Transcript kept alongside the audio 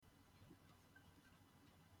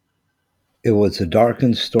It was a dark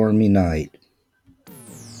and stormy night.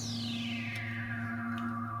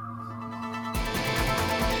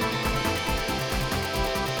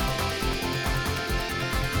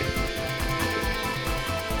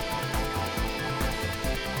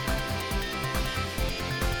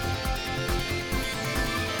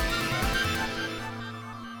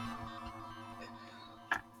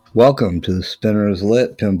 Welcome to the Spinner's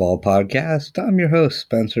Lit Pinball Podcast. I'm your host,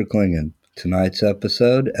 Spencer Klingon. Tonight's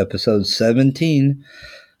episode 17,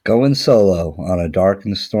 going solo on a dark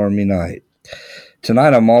and stormy night.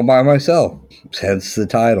 Tonight I'm all by myself, hence the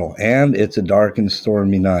title, and it's a dark and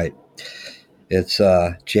stormy night. It's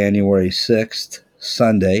January 6th,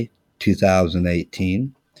 Sunday,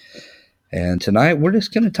 2018. And tonight we're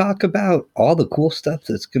just going to talk about all the cool stuff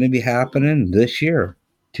that's going to be happening this year,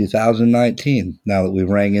 2019, now that we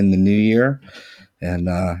rang in the new year and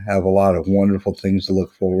have a lot of wonderful things to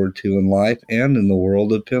look forward to in life and in the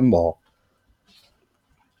world of pinball.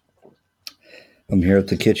 I'm here at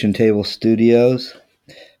the Kitchen Table Studios.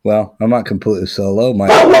 Well, I'm not completely solo. My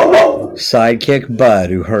sidekick,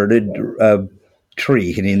 Bud, who herded a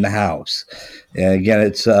tree hitting the house. And again,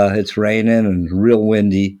 it's raining and real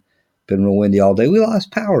windy. Been real windy all day. We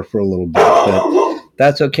lost power for a little bit, but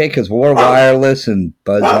that's okay because we're wireless and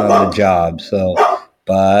Bud's on the job. So,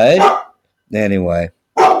 Bud, anyway,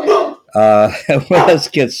 let's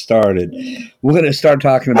get started. We're going to start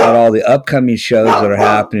talking about all the upcoming shows that are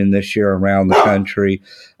happening this year around the country.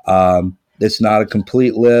 It's not a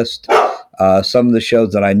complete list. Some of the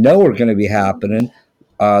shows that I know are going to be happening,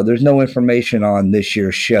 there's no information on this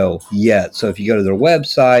year's show yet. So if you go to their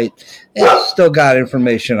website, it's still got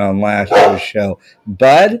information on last year's show.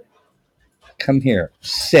 Bud, come here.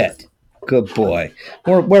 Sit. Good boy.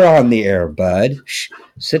 We're on the air, Bud. Shh.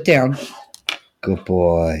 Sit down. Good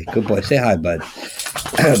boy. Good boy. Say hi, Bud.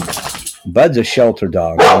 Bud's a shelter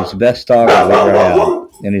dog. He's the best dog I've ever had.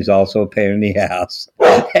 And he's also a pain in the ass.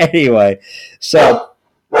 Anyway, so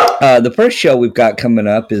the first show we've got coming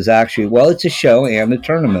up is actually, well, it's a show and a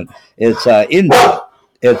tournament. It's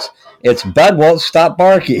it's Bud Won't Stop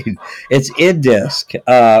Barking. It's InDisc,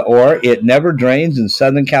 or It Never Drains in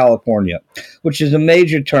Southern California, which is a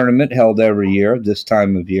major tournament held every year this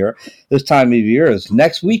time of year. This time of year is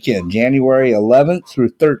next weekend, January 11th through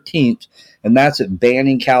 13th, and that's at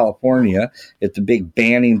Banning, California. It's a big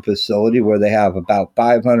Banning facility where they have about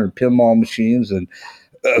 500 pinball machines and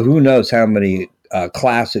who knows how many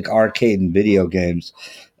classic arcade and video games.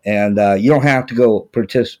 And you don't have to go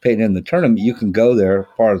participate in the tournament. You can go there, as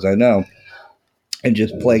far as I know, and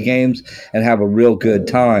just play games and have a real good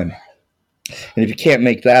time. And if you can't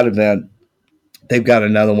make that event, they've got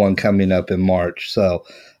another one coming up in March. So,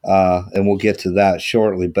 and we'll get to that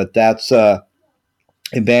shortly. But that's in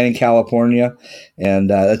Banning, California, and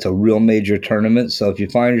that's a real major tournament. So if you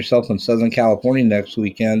find yourself in Southern California next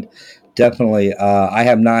weekend, definitely. I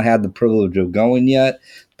have not had the privilege of going yet,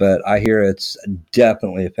 but I hear it's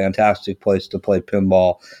definitely a fantastic place to play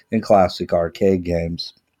pinball and classic arcade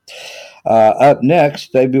games. Up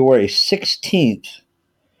next, February 16th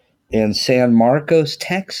in San Marcos,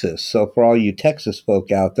 Texas. So for all you Texas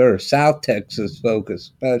folk out there, South Texas folk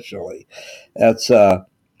especially, that's the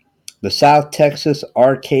South Texas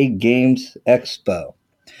Arcade Games Expo.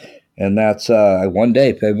 And that's one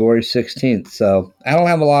day, February 16th. So I don't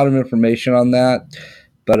have a lot of information on that.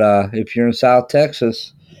 But if you're in South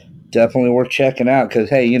Texas, definitely worth checking out because,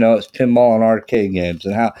 hey, you know, it's pinball and arcade games.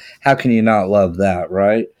 And how can you not love that,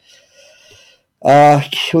 right?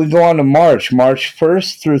 We go on to March. March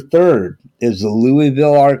 1st through 3rd is the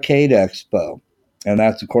Louisville Arcade Expo. And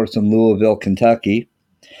that's, of course, in Louisville, Kentucky.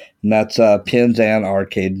 And that's pins and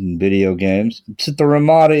arcade and video games. It's at the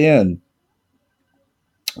Ramada Inn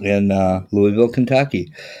in Louisville, Kentucky.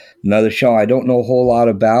 Another show I don't know a whole lot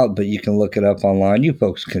about, but you can look it up online. You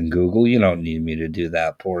folks can Google. You don't need me to do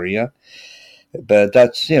that for you. But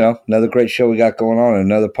that's, you know, another great show we got going on in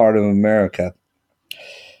another part of America.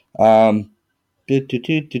 Oh,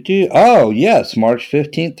 yes, March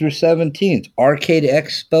 15th through 17th. Arcade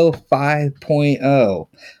Expo 5.0.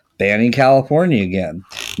 Banning, California again.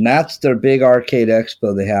 And that's their big arcade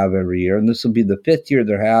expo they have every year. And this will be the 5th year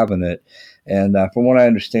they're having it. And from what I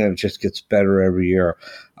understand, it just gets better every year.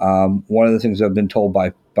 One of the things I've been told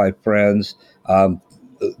by friends,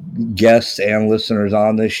 guests, and listeners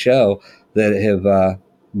on this show that have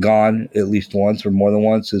gone at least once or more than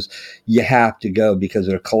once is you have to go because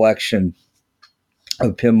their collection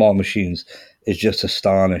of pinball machines is just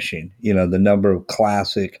astonishing. You know, the number of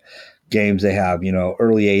classic games they have, you know,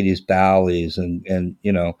 early 80s Bally's and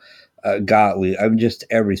you know, Gottlieb. I mean, just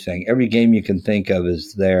everything. Every game you can think of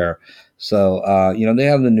is there. So, they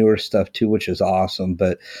have the newer stuff too, which is awesome.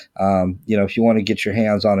 But, if you want to get your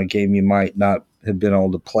hands on a game you might not have been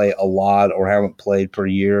able to play a lot or haven't played for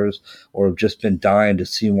years or have just been dying to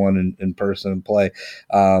see one in person and play,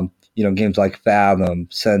 games like Fathom,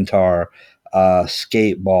 Centaur,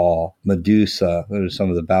 Skateball, Medusa. Those are some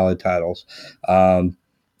of the ballad titles.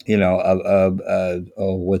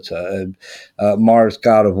 What's Mars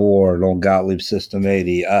God of War, on Gottlieb System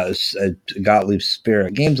 80, Gottlieb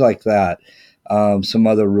Spirit, games like that. Some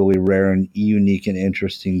other really rare and unique and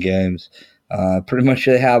interesting games. Pretty much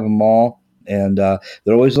they have them all, and they're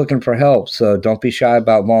always looking for help. So don't be shy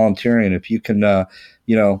about volunteering. If you can,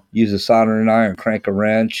 use a soldering iron, crank a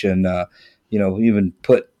wrench, and even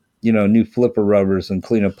put new flipper rubbers and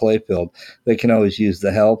clean a playfield, they can always use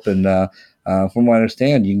the help. And from what I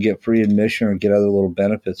understand, you can get free admission or get other little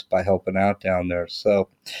benefits by helping out down there. So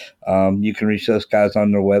you can reach those guys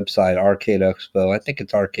on their website, Arcade Expo. I think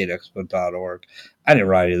it's arcadeexpo.org. I didn't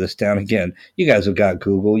write any of this down. Again, you guys have got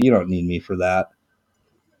Google. You don't need me for that.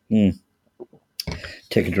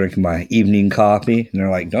 Take a drink of my evening coffee. And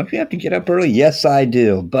they're like, don't you have to get up early? Yes, I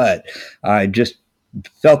do. But I just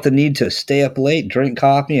felt the need to stay up late, drink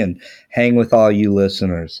coffee, and hang with all you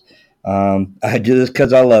listeners. I do this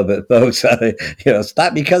because I love it, folks. It's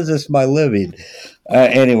not because it's my living.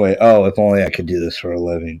 Anyway, if only I could do this for a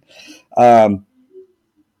living. Then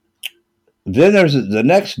there's the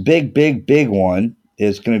next big one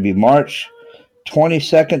is going to be March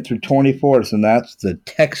 22nd through 24th, and that's the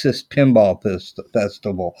Texas Pinball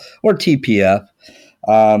Festival, or TPF.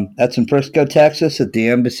 That's in Frisco, Texas, at the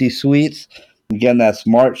Embassy Suites. Again, that's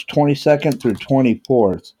March 22nd through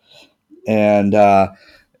 24th. And,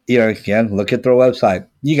 again, look at their website.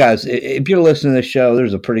 You guys, if you're listening to the show,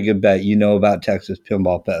 there's a pretty good bet you know about Texas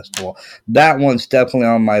Pinball Festival. That one's definitely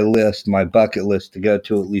on my list, my bucket list to go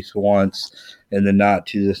to at least once in the not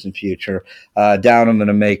too distant future. Doubt I'm going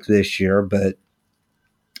to make this year, but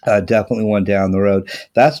definitely one down the road.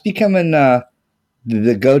 That's becoming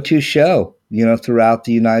the go-to show, throughout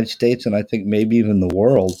the United States, and I think maybe even the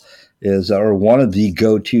world, or one of the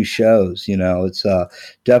go-to shows. It's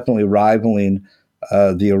definitely rivaling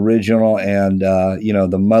the original and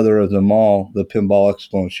the mother of them all, the Pinball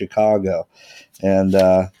Expo in Chicago, and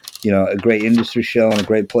a great industry show and a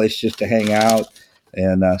great place just to hang out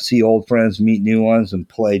and see old friends, meet new ones, and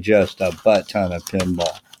play just a butt ton of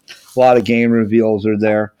pinball. A lot of game reveals are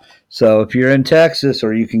there. So if you're in Texas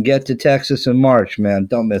or you can get to Texas in March, man,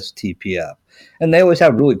 don't miss TPF. And they always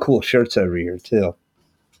have really cool shirts every year, too.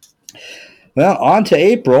 Well, on to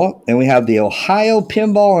April, and we have the Ohio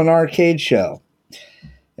Pinball and Arcade Show.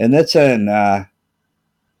 And that's in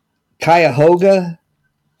Cuyahoga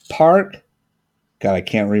Park. God, I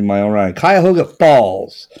can't read my own writing. Cuyahoga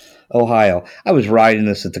Falls, Ohio. I was writing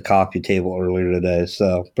this at the coffee table earlier today,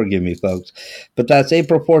 so forgive me, folks. But that's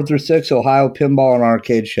April 4th through 6th, Ohio Pinball and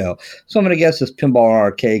Arcade Show. So I'm going to guess it's pinball and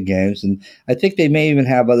arcade games, and I think they may even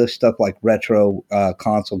have other stuff like retro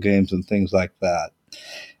console games and things like that.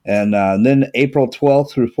 And then April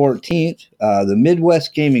 12th through 14th, the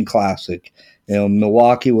Midwest Gaming Classic in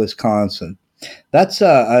Milwaukee, Wisconsin. That's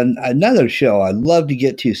another show I'd love to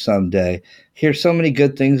get to someday. Hear so many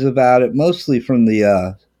good things about it, mostly from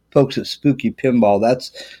the folks at Spooky Pinball.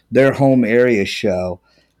 That's their home area show.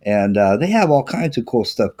 And they have all kinds of cool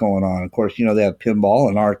stuff going on. Of course, they have pinball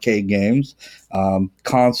and arcade games,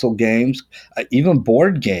 console games, even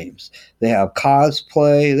board games. They have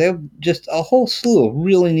cosplay. They have just a whole slew of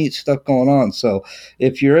really neat stuff going on. So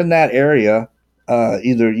if you're in that area,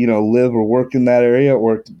 either live or work in that area,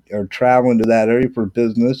 or traveling to that area for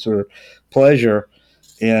business or pleasure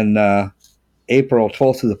in April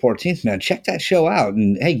 12th to the 14th, man, check that show out.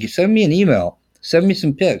 And hey, send me an email, send me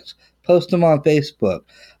some pics, post them on Facebook.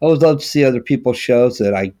 I always love to see other people's shows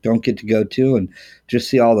that I don't get to go to, and just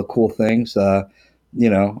see all the cool things. All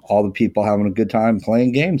the people having a good time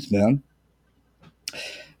playing games, man.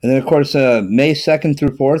 And then, of course, May 2nd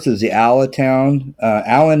through 4th is the Allentown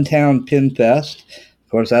Pin Fest. Of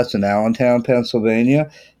course, that's in Allentown, Pennsylvania,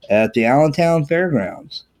 at the Allentown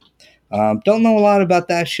Fairgrounds. Don't know a lot about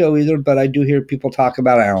that show either, but I do hear people talk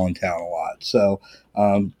about Allentown a lot. So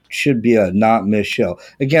should be a not miss show.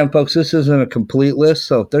 Again, folks, this isn't a complete list.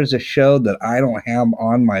 So if there's a show that I don't have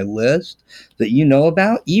on my list that you know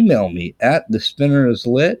about, email me at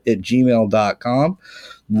thespinnerislit@gmail.com.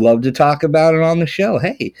 Love to talk about it on the show.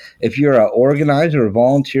 Hey, if you're an organizer or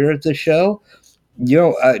volunteer at the show,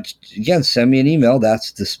 again, send me an email.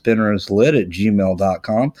 That's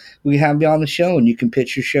thespinnerislit@gmail.com. We have you on the show, and you can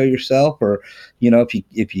pitch your show yourself, or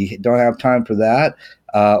if you don't have time for that,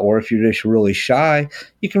 or if you're just really shy,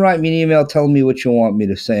 you can write me an email telling me what you want me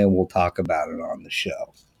to say, and we'll talk about it on the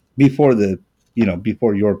show. before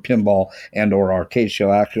before your pinball and or arcade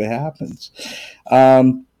show actually happens.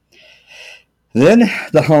 Um, then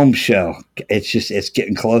the home show. It's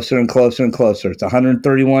getting closer and closer and closer. It's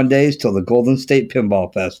 131 days till the Golden State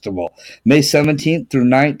Pinball Festival. May 17th through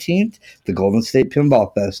 19th, the Golden State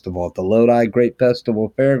Pinball Festival at the Lodi Great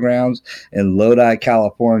Festival Fairgrounds in Lodi,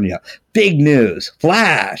 California. Big news.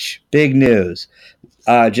 Flash. Big news.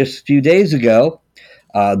 Just a few days ago,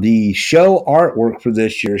 the show artwork for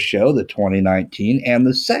this year's show, the 2019, and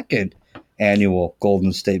the second annual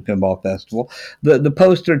Golden State Pinball Festival, the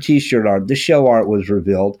poster T-shirt art, the show art was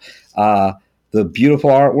revealed. The beautiful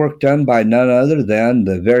artwork done by none other than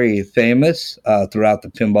the very famous throughout the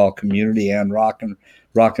pinball community and rock and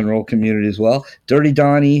roll community as well, Dirty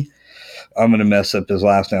Donnie. I'm going to mess up his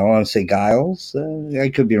last name. I want to say Giles. I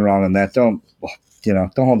could be wrong on that. Don't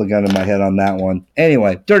hold the gun to my head on that one.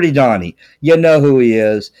 Anyway, Dirty Donnie, you know who he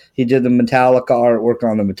is. He did the Metallica artwork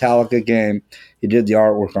on the Metallica game. He did the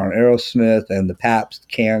artwork on Aerosmith and the Pabst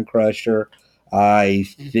Can Crusher. I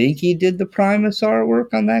think he did the Primus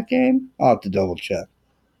artwork on that game. I'll have to double check.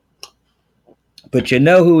 But you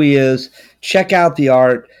know who he is. Check out the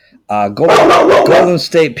art.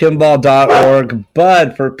 GoldenStatePinball.org.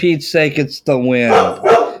 Bud, for Pete's sake, it's the win.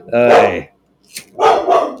 Hey.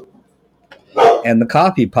 And the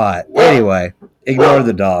coffee pot. Anyway, ignore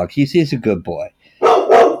the dog. He's a good boy.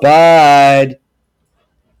 Bud.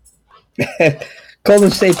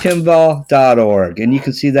 GoldenStatePinball.org. And you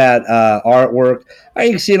can see that artwork. Or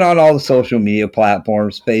you can see it on all the social media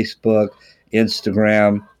platforms. Facebook,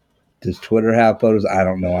 Instagram. Does Twitter have photos? I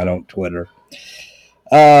don't know. I don't Twitter.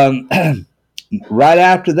 Right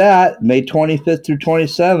after that, May 25th through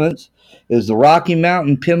 27th, is the Rocky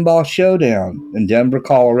Mountain Pinball Showdown in Denver,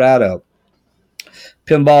 Colorado.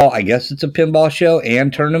 Pinball, I guess it's a pinball show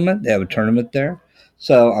and tournament. They have a tournament there.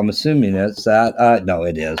 So I'm assuming it's that. No,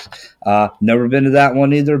 it is. Never been to that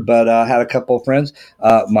one either, but had a couple of friends.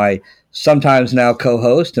 My sometimes now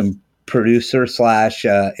co-host and producer slash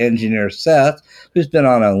engineer Seth, who's been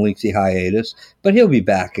on a lengthy hiatus, but he'll be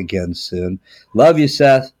back again soon. Love you,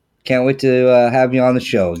 Seth. Can't wait to have you on the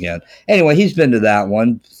show again. Anyway, he's been to that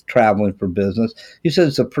one, traveling for business. He said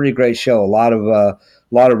it's a pretty great show. A lot of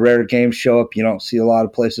rare games show up. You don't see a lot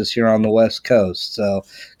of places here on the West Coast. So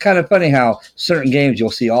kind of funny how certain games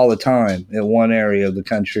you'll see all the time in one area of the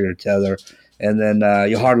country or t'other, and then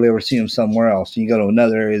you hardly ever see them somewhere else. You go to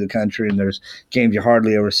another area of the country, and there's games you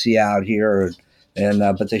hardly ever see out here,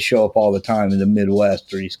 but they show up all the time in the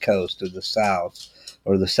Midwest or East Coast or the South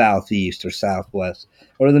or the Southeast or Southwest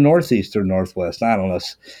or the Northeast or Northwest. I don't know. I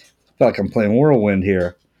feel like I'm playing Whirlwind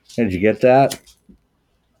here. Did you get that?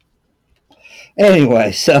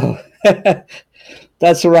 Anyway, so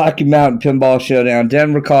that's the Rocky Mountain Pinball Showdown,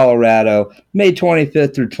 Denver, Colorado, May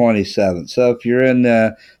 25th through 27th. So if you're in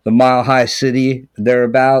the Mile High City,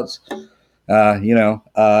 thereabouts,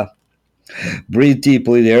 breathe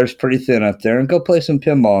deeply. The air's pretty thin up there, and go play some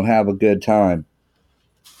pinball and have a good time.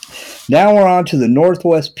 Now we're on to the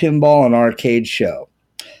Northwest Pinball and Arcade Show.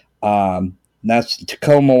 That's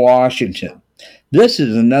Tacoma, Washington. This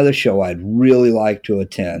is another show I'd really like to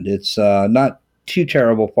attend. It's not too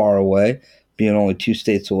terrible far away, being only 2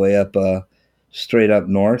 states away up straight up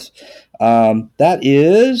north. That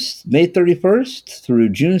is May 31st through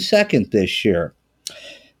June 2nd this year.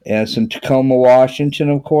 And it's in Tacoma, Washington,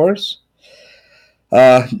 of course.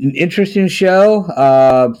 Interesting show.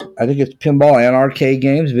 I think it's pinball and arcade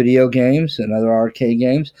games, video games, and other arcade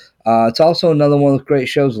games. It's also another one of the great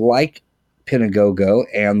shows like Pinagogo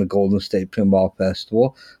and the Golden State Pinball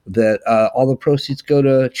Festival that all the proceeds go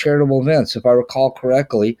to charitable events. If I recall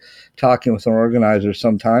correctly, talking with an organizer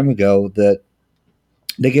some time ago, that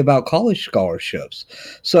they give out college scholarships.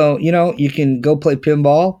 So, you can go play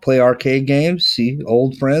pinball, play arcade games, see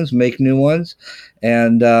old friends, make new ones,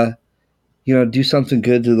 and, do something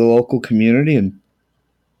good to the local community and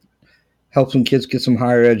help some kids get some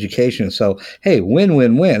higher education. So, hey, win,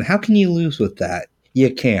 win, win. How can you lose with that?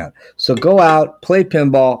 You can't. So go out, play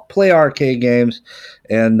pinball, play arcade games,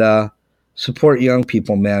 and support young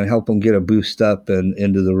people, man. Help them get a boost up and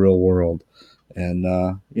into the real world. And,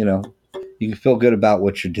 you can feel good about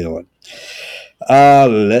what you're doing.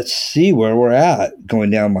 Let's see where we're at. Going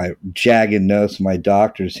down my jagged notes, my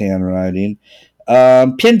doctor's handwriting.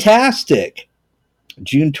 Pintastic,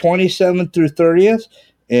 June 27th through 30th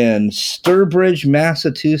in Sturbridge,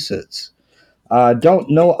 Massachusetts. Don't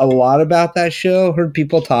know a lot about that show. Heard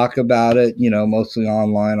people talk about it, mostly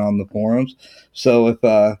online on the forums. So if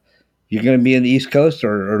you're going to be in the East Coast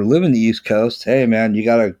or live in the East Coast, hey, man, you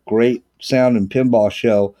got a great sound and pinball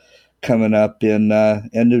show coming up in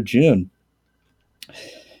end of June.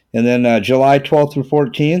 And then July 12th through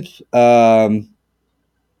 14th.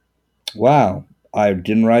 Wow, I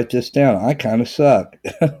didn't write this down. I kind of suck.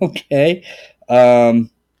 Okay.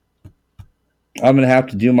 Um, I'm going to have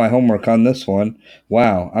to do my homework on this one.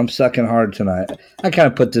 Wow, I'm sucking hard tonight. I kind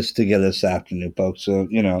of put this together this afternoon, folks. So,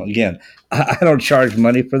 again, I don't charge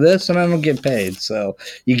money for this and I don't get paid. So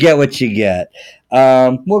you get what you get.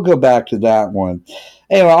 We'll go back to that one.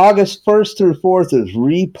 Anyway, August 1st through 4th is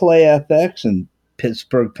Replay FX in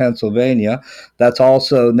Pittsburgh, Pennsylvania. That's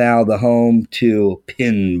also now the home to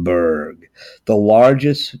Pinburgh, the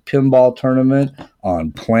largest pinball tournament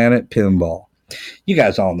on planet pinball. You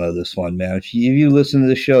guys all know this one, man. If you listen to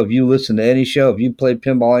the show, if you listen to any show, if you played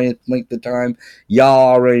pinball any length of time,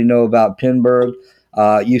 y'all already know about Pinburgh.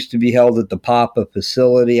 It used to be held at the Papa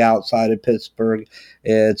facility outside of Pittsburgh.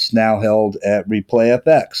 It's now held at Replay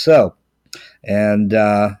FX. So, and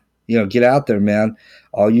get out there, man.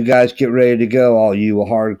 All you guys get ready to go. All you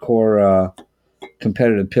hardcore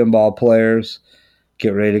competitive pinball players,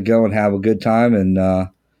 get ready to go and have a good time and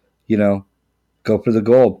go for the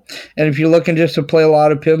gold. And if you're looking just to play a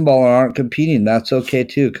lot of pinball and aren't competing, that's okay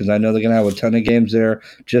too, because I know they're going to have a ton of games there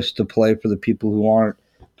just to play for the people who aren't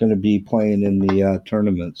going to be playing in the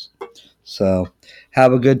tournaments. So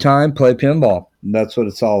have a good time, play pinball. That's what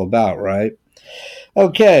it's all about, right?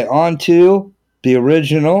 Okay, on to the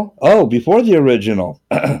original. Oh, before the original.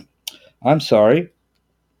 I'm sorry.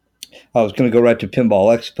 I was going to go right to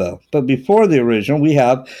Pinball Expo. But before the original, we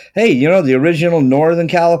have, the original Northern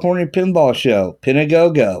California Pinball Show,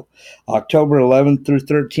 Pinagogo, October 11th through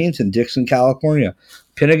 13th in Dixon, California.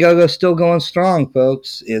 Pinagogo is still going strong,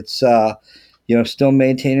 folks. It's, still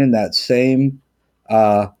maintaining that same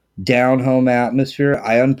down-home atmosphere.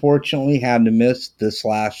 I unfortunately had to miss this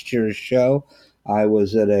last year's show. I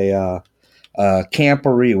was at a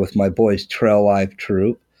camporee with my boys Trail Life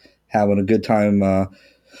Troop, having a good time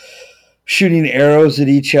shooting arrows at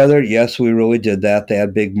each other. Yes, we really did that. They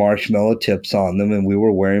had big marshmallow tips on them, and we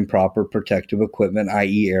were wearing proper protective equipment,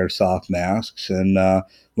 i.e. airsoft masks, and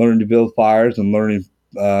learning to build fires and learning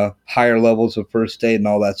higher levels of first aid and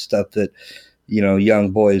all that stuff that,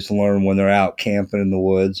 young boys learn when they're out camping in the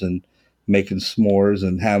woods and making s'mores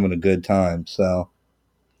and having a good time. So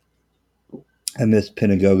I missed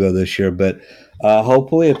Pinagogo this year, but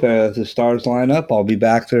hopefully if the stars line up, I'll be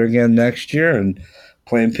back there again next year and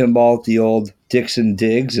playing pinball at the old Dixon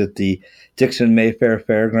Digs at the Dixon Mayfair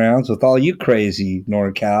Fairgrounds with all you crazy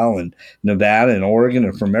NorCal and Nevada and Oregon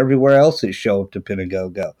and from everywhere else that show up to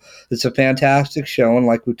Pinagogo. It's a fantastic show, and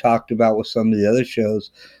like we talked about with some of the other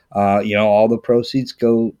shows, all the proceeds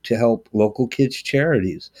go to help local kids'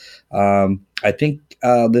 charities. I think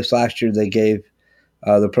this last year they gave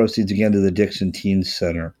the proceeds again to the Dixon Teens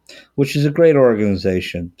Center, which is a great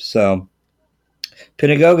organization. So,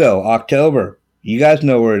 Pinagogo, October. You guys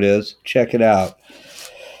know where it is. Check it out.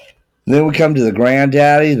 Then we come to the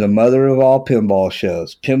granddaddy, the mother of all pinball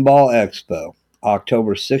shows, Pinball Expo,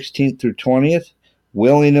 October 16th through 20th,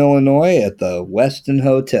 Wheeling, Illinois, at the Westin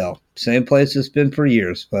Hotel. Same place it's been for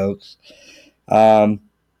years, folks.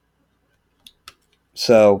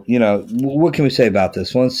 So, what can we say about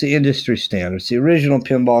this? Well, it's the industry standard. It's the original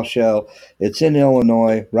pinball show. It's in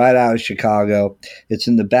Illinois, right out of Chicago. It's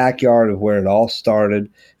in the backyard of where it all started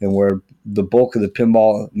and where the bulk of the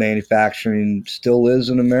pinball manufacturing still is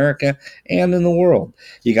in America and in the world.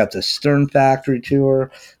 You got the Stern Factory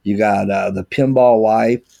Tour. You got the Pinball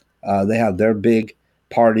Life. They have their big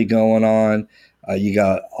party going on. You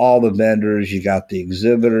got all the vendors. You got the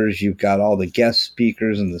exhibitors. You've got all the guest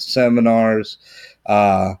speakers and the seminars.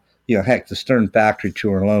 Heck, the Stern Factory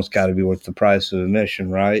Tour alone's got to be worth the price of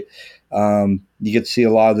admission, right? You get to see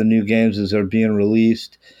a lot of the new games as they're being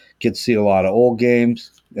released. Get to see a lot of old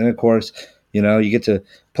games. And, of course, you get to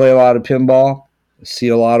play a lot of pinball, see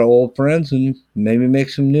a lot of old friends, and maybe make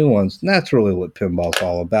some new ones. And that's really what pinball's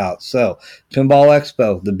all about. So, Pinball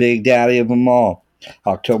Expo, the big daddy of them all,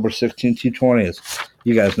 October 16th to 20th.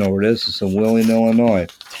 You guys know where it is. It's in Wheeling, Illinois.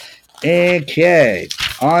 Okay,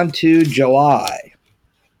 on to July.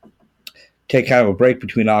 Take kind of a break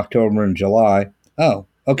between October and July. Oh,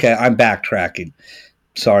 okay, I'm backtracking.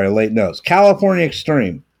 Sorry, late notes. California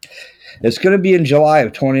Extreme. It's going to be in July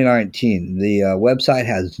of 2019. The website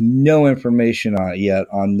has no information on it yet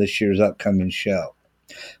on this year's upcoming show.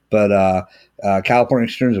 But California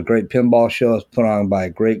Extreme is a great pinball show. It's put on by a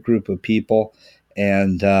great group of people.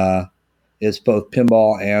 And it's both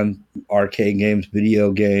pinball and arcade games,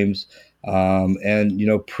 video games,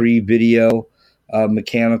 and, pre-video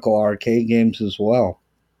mechanical arcade games as well.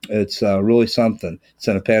 It's really something. It's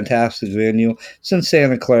in a fantastic venue. It's in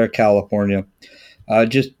Santa Clara, California.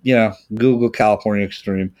 Just Google California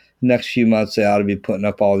Extreme, next few months they ought to be putting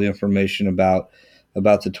up all the information about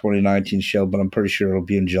the 2019 show, but I'm pretty sure it'll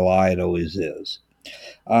be in July. It always is.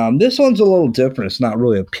 This one's a little different. It's not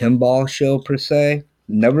really a pinball show per se.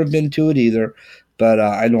 Never been to it either, but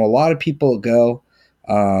I know a lot of people that go,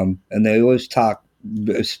 and they always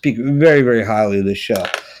speak very, very highly of this show.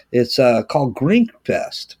 It's called Green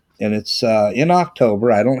Fest, and it's in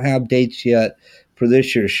October. I don't have dates yet for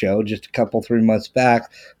this year's show. Just a couple, 3 months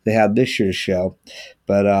back, they had this year's show,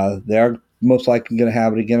 but they are most likely going to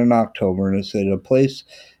have it again in October, and it's at a place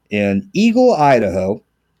in Eagle, Idaho,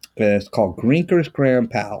 and it's called Grinker's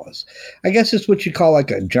Grand Palace. I guess it's what you call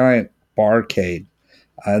like a giant barcade,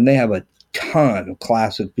 and they have a ton of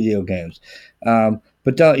classic video games.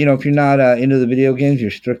 But don't, if you're not into the video games, you're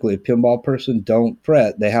strictly a pinball person, don't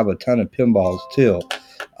fret. They have a ton of pinballs too.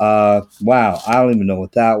 Wow, I don't even know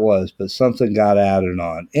what that was, but something got added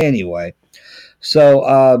on. Anyway,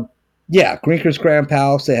 so yeah, Grinker's Grand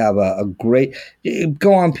Palace. They have a great.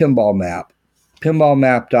 Go on Pinball Map,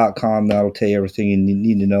 pinballmap.com. That'll tell you everything you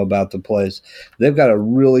need to know about the place. They've got a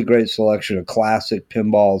really great selection of classic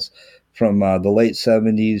pinballs from the late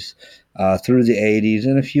 70s through the 80s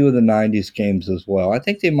and a few of the 90s games as well. I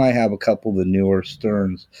think they might have a couple of the newer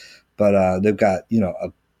Sterns, but they've got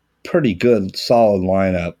a pretty good solid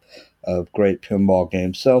lineup of great pinball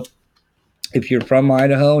games. So if you're from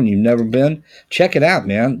Idaho and you've never been, check it out,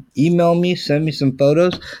 man. Email me, send me some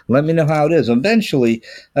photos, let me know how it is. Eventually,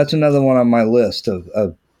 that's another one on my list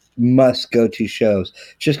of must go to shows,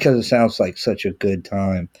 just because it sounds like such a good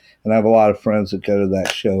time. And I have a lot of friends that go to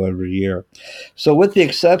that show every year. So, with the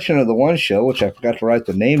exception of the one show, which I forgot to write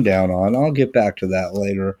the name down on, I'll get back to that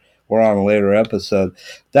later or on a later episode.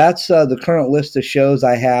 That's the current list of shows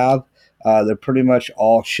I have. They're pretty much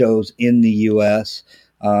all shows in the U.S.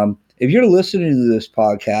 If you're listening to this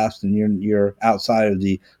podcast and you're outside of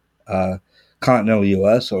the continental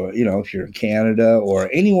U.S., or if you're in Canada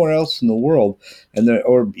or anywhere else in the world,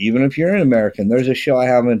 or even if you're in America, and there's a show I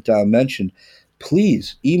haven't mentioned,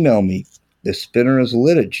 please email me. The spinner is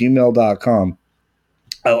lit at gmail.com.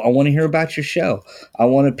 I want to hear about your show. I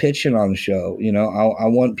want to pitch it on the show. I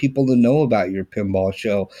want people to know about your pinball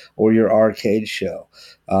show or your arcade show.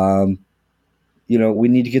 We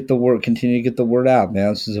need to continue to get the word out, man.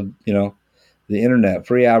 This is the internet,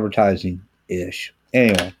 free advertising ish.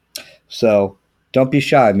 Anyway, so don't be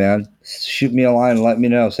shy, man. Shoot me a line and let me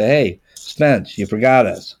know. Say, hey, Spence, you forgot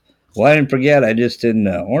us. Well, I didn't forget. I just didn't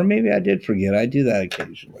know. Or maybe I did forget. I do that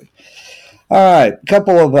occasionally. All right. A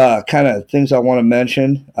couple of kind of things I want to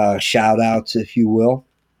mention, shout outs, if you will,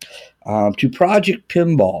 to Project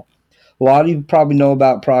Pinball. A lot of you probably know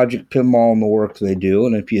about Project Pinball and the work they do.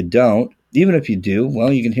 And if you don't, even if you do,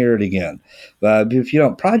 well, you can hear it again. But if you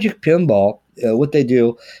don't, Project Pinball, what they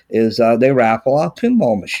do is they raffle off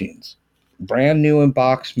pinball machines, brand new in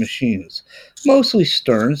box machines, mostly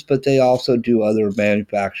Stearns, but they also do other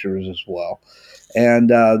manufacturers as well. And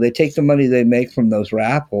they take the money they make from those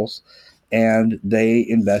raffles and they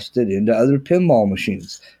invest it into other pinball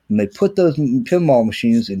machines. And they put those pinball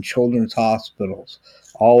machines in children's hospitals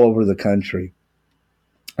all over the country.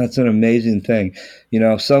 That's an amazing thing.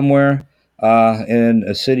 Somewhere in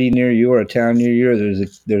a city near you or a town near you,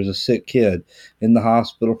 there's a sick kid in the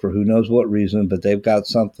hospital for who knows what reason, but they've got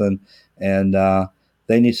something, and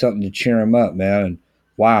they need something to cheer them up, man. And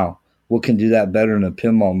wow, what can do that better than a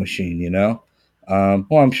pinball machine? Well,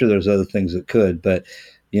 I'm sure there's other things that could, but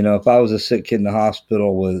if I was a sick kid in the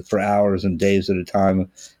hospital for hours and days at a time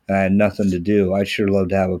and I had nothing to do, I'd sure love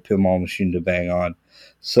to have a pinball machine to bang on.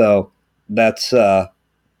 So that's Project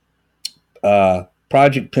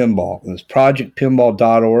Pinball. It's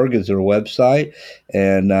projectpinball.org is their website,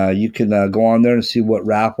 and you can go on there and see what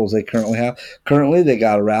raffles they currently have. Currently, they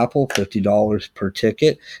got a raffle, $50 per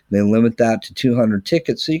ticket. They limit that to 200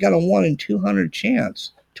 tickets, so you got a 1 in 200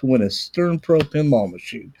 chance to win a Stern Pro pinball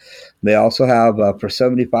machine. They also have, for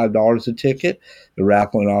 $75 a ticket, they're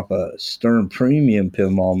raffling off a Stern Premium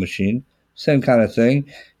pinball machine. Same kind of thing.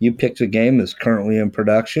 You pick the game that's currently in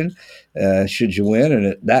production, should you win,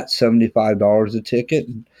 and that's $75 a ticket.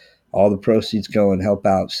 And all the proceeds go and help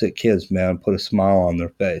out sick kids, man, put a smile on their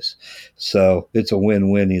face. So it's a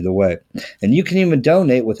win-win either way. And you can even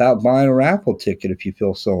donate without buying a raffle ticket if you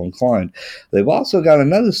feel so inclined. They've also got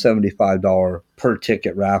another $75 per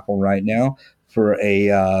ticket raffle right now for a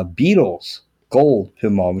Beatles gold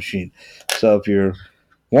pinball machine. So if you're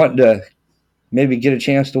wanting to maybe get a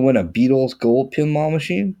chance to win a Beatles gold pinball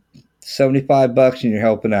machine, $75 and you're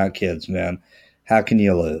helping out kids, man. How can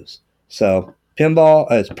you lose? So pinball,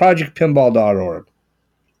 it's projectpinball.org.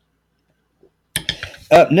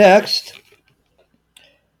 Up next,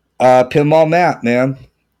 Pinball Map, man.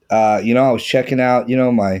 I was checking out,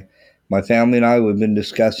 my My family and I have been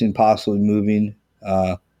discussing possibly moving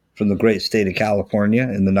from the great state of California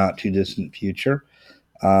in the not too distant future.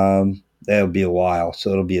 That'll be a while,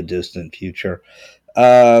 so it'll be a distant future.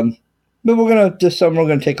 But this summer we're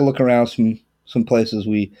gonna take a look around some places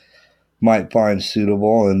we might find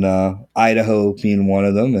suitable, and Idaho being one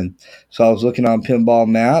of them. And so I was looking on Pinball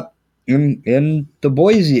Map in the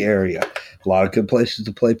Boise area. A lot of good places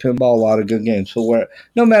to play pinball, a lot of good games. So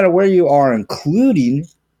no matter where you are, including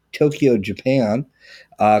Tokyo, Japan,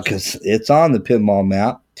 because it's on the Pinball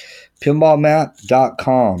Map,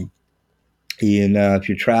 pinballmap.com. And if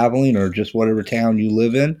you're traveling or just whatever town you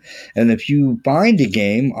live in, and if you find a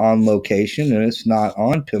game on location and it's not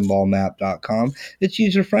on pinballmap.com, it's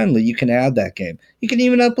user friendly. You can add that game. You can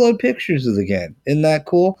even upload pictures of the game. Isn't that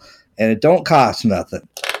cool? And it don't cost nothing.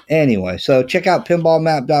 Anyway, so check out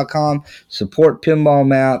pinballmap.com. Support Pinball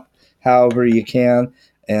Map however you can,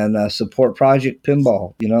 and support Project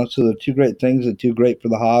Pinball. So they're two great things that do great for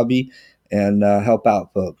the hobby and help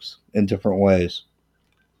out folks in different ways.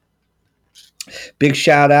 Big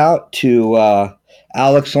shout out to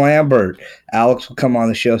Alex Lambert. Alex will come on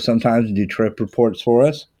the show sometimes and do trip reports for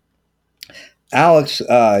us. Alex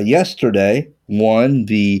yesterday won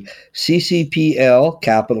the CCPL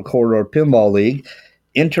Capital Corridor Pinball League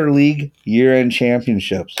Interleague Year-End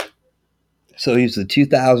Championships. So he's the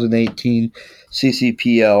 2018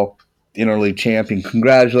 CCPL Interleague champion.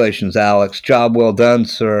 Congratulations, Alex. Job well done,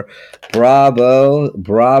 sir. Bravo,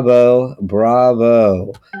 bravo,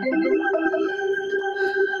 bravo.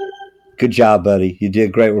 Good job, buddy. You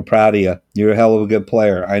did great. We're proud of you. You're a hell of a good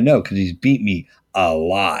player. I know, because he's beat me a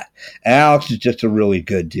lot. And Alex is just a really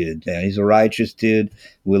good dude, man. He's a righteous dude.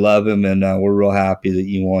 We love him, and we're real happy that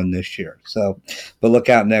you won this year. So, but look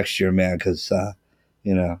out next year, man, because, I'm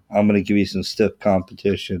going to give you some stiff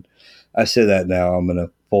competition. I say that now. I'm going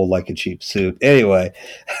to fold like a cheap suit. Anyway,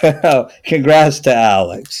 congrats to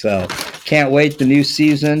Alex. So, can't wait. The new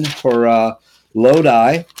season for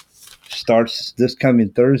Lodi starts this coming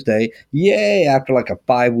Thursday. Yay! After like a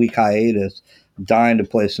 5-week hiatus, dying to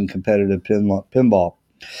play some competitive pinball.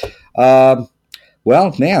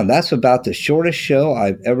 Well, man, that's about the shortest show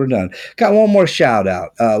I've ever done. Got one more shout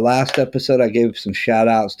out. Last episode, I gave some shout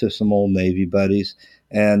outs to some old Navy buddies,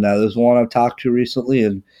 and there's one I've talked to recently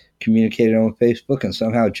and communicated on Facebook, and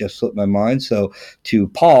somehow it just slipped my mind. So to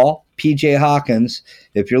Paul, PJ Hawkins,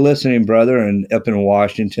 if you're listening, brother, and up in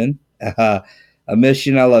Washington, I miss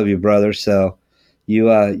you and I love you, brother. So you,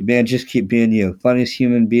 man, just keep being you. Funniest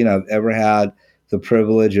human being I've ever had the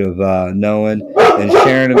privilege of knowing and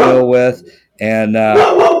sharing a meal with, and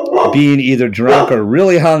being either drunk or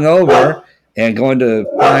really hungover and going to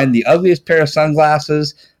find the ugliest pair of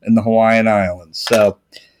sunglasses in the Hawaiian Islands. So,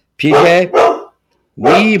 PJ,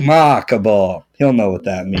 remarkable. He'll know what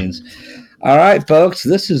that means. All right, folks,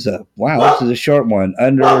 this is a short one,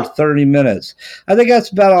 under 30 minutes. I think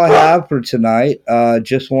that's about all I have for tonight.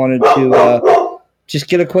 Just wanted to just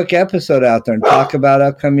get a quick episode out there and talk about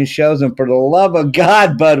upcoming shows. And for the love of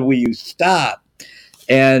God, bud, will you stop?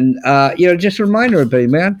 And, just remind everybody,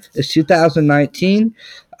 man, it's 2019.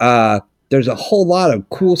 There's a whole lot of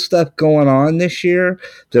cool stuff going on this year.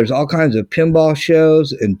 There's all kinds of pinball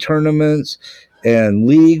shows and tournaments and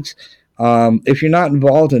leagues. If you're not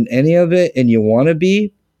involved in any of it and you want to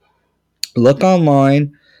be, look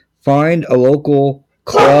online, find a local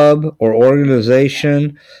club or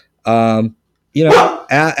organization,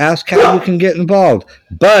 ask how you can get involved.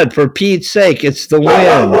 Bud, for Pete's sake, it's the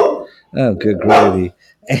win. Oh, good gravy.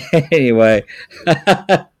 Anyway,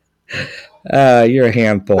 you're a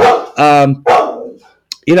handful. Go out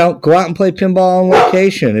and play pinball on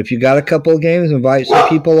location. If you got a couple of games, invite some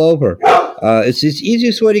people over. It's the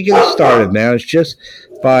easiest way to get started, man. It's just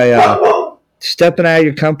by stepping out of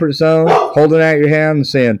your comfort zone, holding out your hand and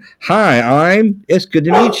saying, "Hi, it's good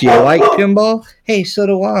to meet you. You like pinball? Hey, so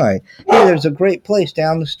do I. Hey, there's a great place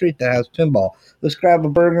down the street that has pinball. Let's grab a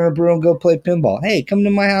burger and a brew and go play pinball. Hey, come to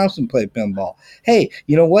my house and play pinball. Hey,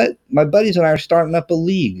 you know what? My buddies and I are starting up a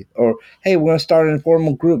league. Or, hey, we're going to start an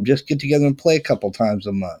informal group. Just get together and play a couple times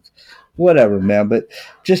a month." Whatever, man. But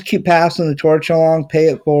just keep passing the torch along, pay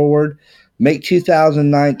it forward. Make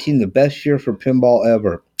 2019 the best year for pinball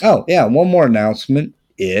ever. Oh, yeah, one more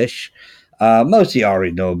announcement-ish. Most of you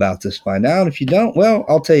already know about this by now, and if you don't, well,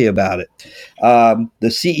 I'll tell you about it. The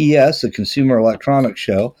CES, the Consumer Electronics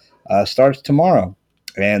Show, starts tomorrow,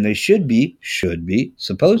 and they should be,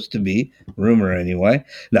 supposed to be, rumor anyway.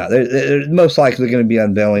 No, they're most likely going to be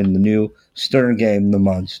unveiling the new Stern game, The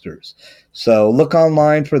Monsters. So look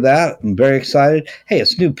online for that. I'm very excited. Hey,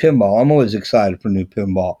 it's new pinball. I'm always excited for new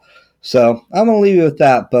pinball. So I'm going to leave you with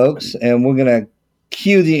that, folks, and we're going to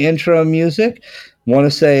cue the intro music. Want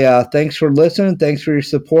to say thanks for listening. Thanks for your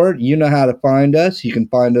support. You know how to find us. You can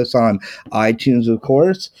find us on iTunes, of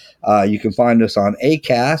course. You can find us on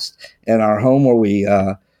Acast and our home where we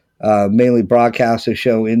mainly broadcast the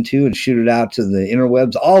show into and shoot it out to the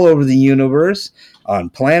interwebs all over the universe on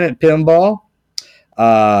Planet Pinball.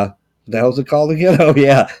 The hell's it called again? Oh,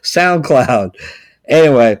 yeah, SoundCloud.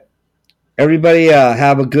 Anyway, everybody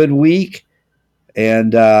have a good week.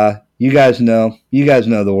 And you guys know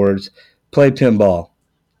the words. Play pinball.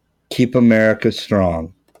 Keep America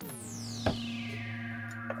strong.